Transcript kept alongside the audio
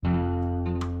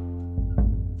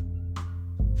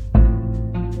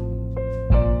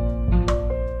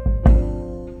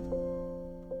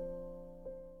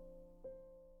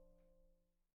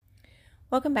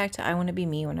Welcome back to I Want to Be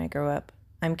Me When I Grow Up.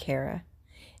 I'm Kara.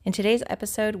 In today's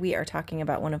episode, we are talking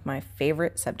about one of my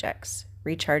favorite subjects,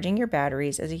 recharging your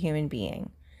batteries as a human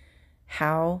being.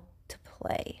 How to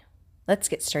play. Let's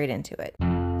get straight into it.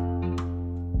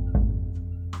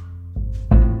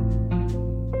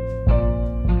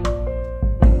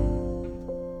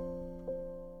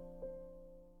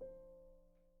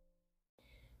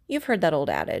 You've heard that old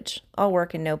adage, all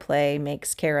work and no play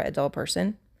makes Kara a dull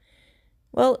person.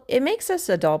 Well, it makes us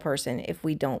a dull person if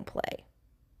we don't play.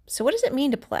 So what does it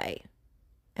mean to play?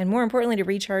 And more importantly, to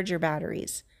recharge your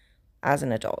batteries as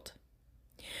an adult?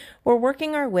 We're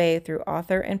working our way through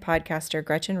author and podcaster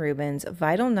Gretchen Rubin's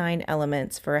Vital 9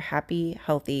 Elements for a Happy,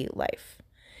 Healthy Life.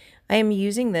 I am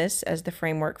using this as the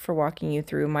framework for walking you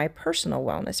through my personal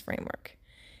wellness framework.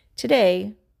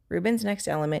 Today, Rubin's next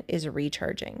element is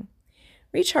recharging.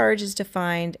 Recharge is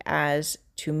defined as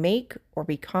to make or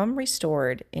become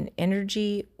restored in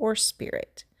energy or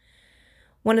spirit.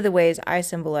 One of the ways I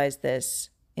symbolize this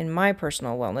in my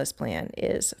personal wellness plan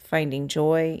is finding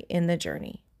joy in the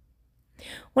journey.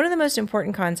 One of the most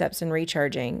important concepts in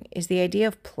recharging is the idea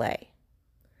of play.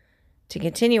 To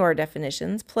continue our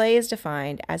definitions, play is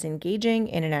defined as engaging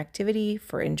in an activity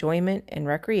for enjoyment and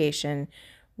recreation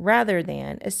rather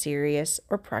than a serious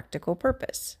or practical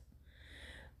purpose.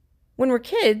 When we're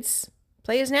kids,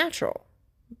 play is natural,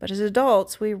 but as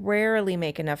adults, we rarely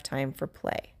make enough time for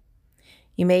play.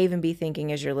 You may even be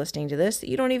thinking as you're listening to this that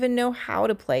you don't even know how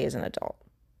to play as an adult.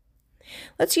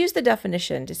 Let's use the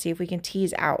definition to see if we can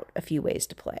tease out a few ways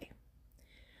to play.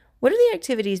 What are the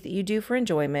activities that you do for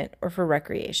enjoyment or for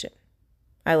recreation?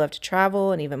 I love to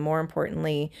travel and, even more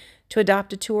importantly, to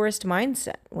adopt a tourist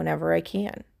mindset whenever I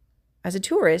can. As a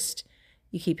tourist,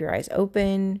 you keep your eyes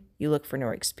open, you look for new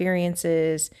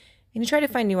experiences, and you try to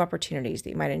find new opportunities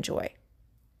that you might enjoy.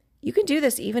 You can do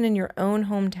this even in your own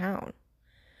hometown.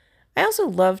 I also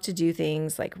love to do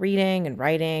things like reading and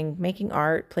writing, making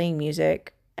art, playing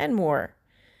music, and more.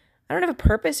 I don't have a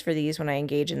purpose for these when I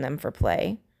engage in them for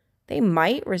play. They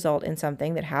might result in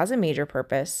something that has a major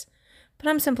purpose, but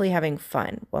I'm simply having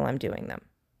fun while I'm doing them.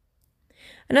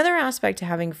 Another aspect to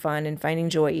having fun and finding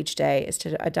joy each day is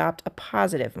to adopt a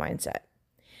positive mindset.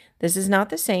 This is not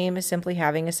the same as simply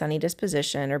having a sunny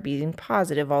disposition or being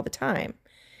positive all the time.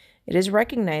 It is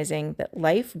recognizing that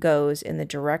life goes in the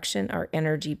direction our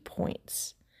energy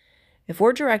points. If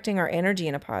we're directing our energy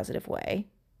in a positive way,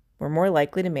 we're more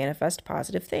likely to manifest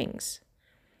positive things.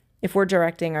 If we're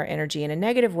directing our energy in a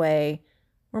negative way,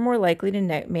 we're more likely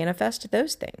to manifest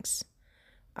those things.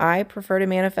 I prefer to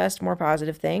manifest more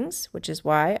positive things, which is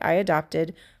why I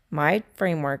adopted my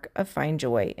framework of find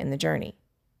joy in the journey.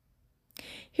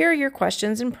 Here are your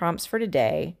questions and prompts for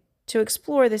today to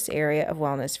explore this area of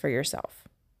wellness for yourself.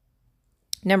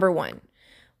 Number 1,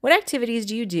 what activities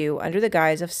do you do under the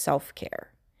guise of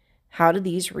self-care? How do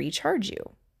these recharge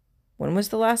you? When was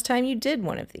the last time you did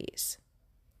one of these?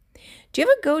 Do you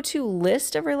have a go-to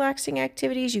list of relaxing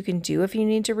activities you can do if you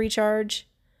need to recharge?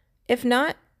 If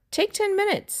not, take 10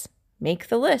 minutes. Make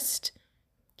the list.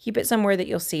 Keep it somewhere that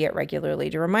you'll see it regularly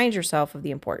to remind yourself of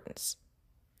the importance.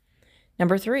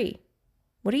 Number 3,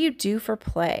 what do you do for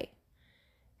play?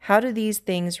 How do these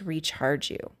things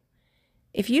recharge you?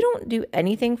 If you don't do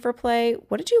anything for play,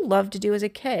 what did you love to do as a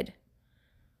kid?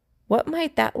 What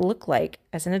might that look like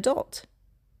as an adult?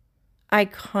 I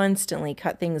constantly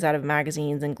cut things out of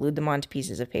magazines and glued them onto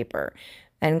pieces of paper,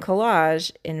 and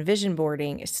collage and vision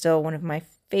boarding is still one of my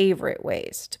favorite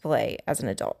ways to play as an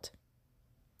adult.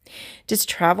 Does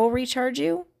travel recharge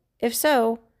you? If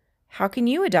so, how can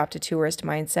you adopt a tourist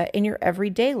mindset in your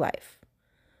everyday life?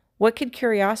 What could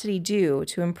curiosity do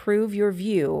to improve your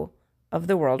view of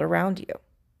the world around you?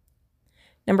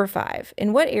 Number 5,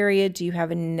 in what area do you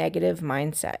have a negative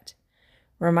mindset?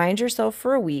 Remind yourself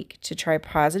for a week to try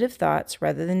positive thoughts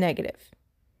rather than negative.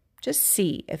 Just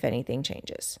see if anything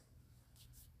changes.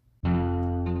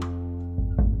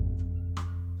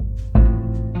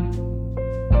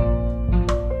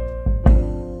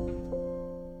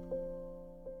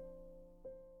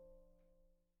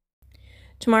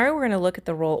 Tomorrow, we're going to look at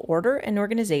the role order and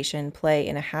organization play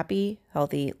in a happy,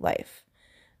 healthy life,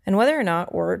 and whether or not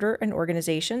order and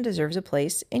organization deserves a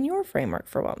place in your framework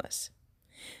for wellness.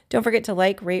 Don't forget to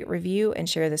like, rate, review, and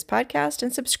share this podcast,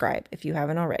 and subscribe if you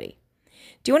haven't already.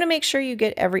 Do you want to make sure you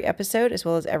get every episode as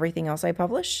well as everything else I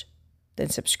publish? Then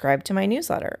subscribe to my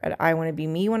newsletter at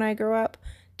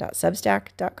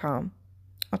iwanttobemeWhenIgrowup.substack.com.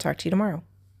 I'll talk to you tomorrow.